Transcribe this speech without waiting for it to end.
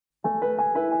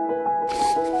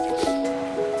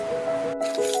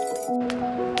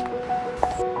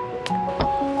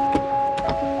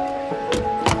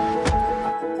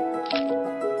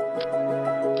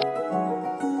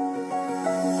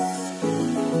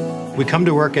We come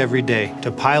to work every day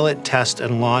to pilot, test,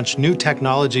 and launch new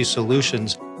technology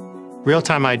solutions.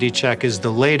 Real-time ID check is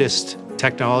the latest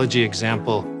technology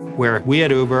example where we at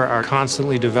Uber are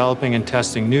constantly developing and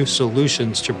testing new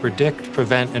solutions to predict,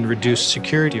 prevent, and reduce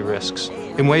security risks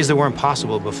in ways that weren't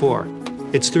possible before.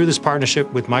 It's through this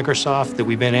partnership with Microsoft that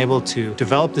we've been able to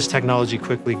develop this technology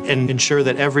quickly and ensure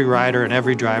that every rider and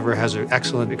every driver has an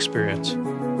excellent experience.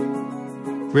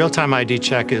 Real-time ID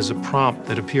check is a prompt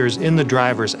that appears in the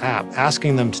driver's app,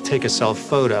 asking them to take a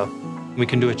self-photo. We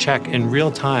can do a check in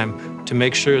real time to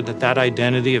make sure that that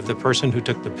identity of the person who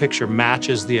took the picture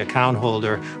matches the account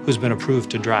holder who's been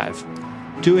approved to drive.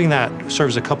 Doing that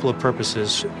serves a couple of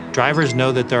purposes. Drivers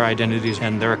know that their identities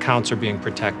and their accounts are being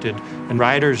protected, and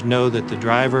riders know that the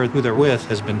driver who they're with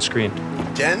has been screened.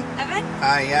 Jen? Evan?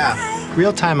 Yeah. Hi.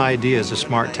 Real-time ID is a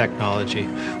smart technology.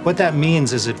 What that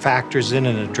means is it factors in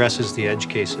and addresses the edge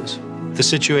cases. The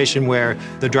situation where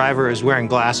the driver is wearing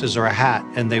glasses or a hat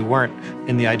and they weren't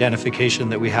in the identification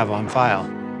that we have on file.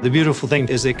 The beautiful thing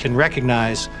is it can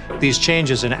recognize these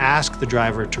changes and ask the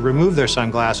driver to remove their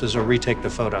sunglasses or retake the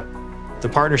photo. The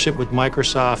partnership with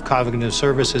Microsoft Cognitive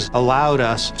Services allowed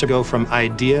us to go from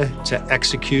idea to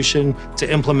execution to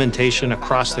implementation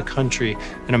across the country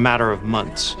in a matter of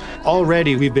months.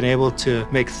 Already, we've been able to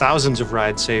make thousands of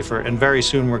rides safer, and very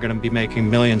soon we're going to be making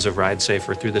millions of rides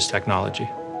safer through this technology.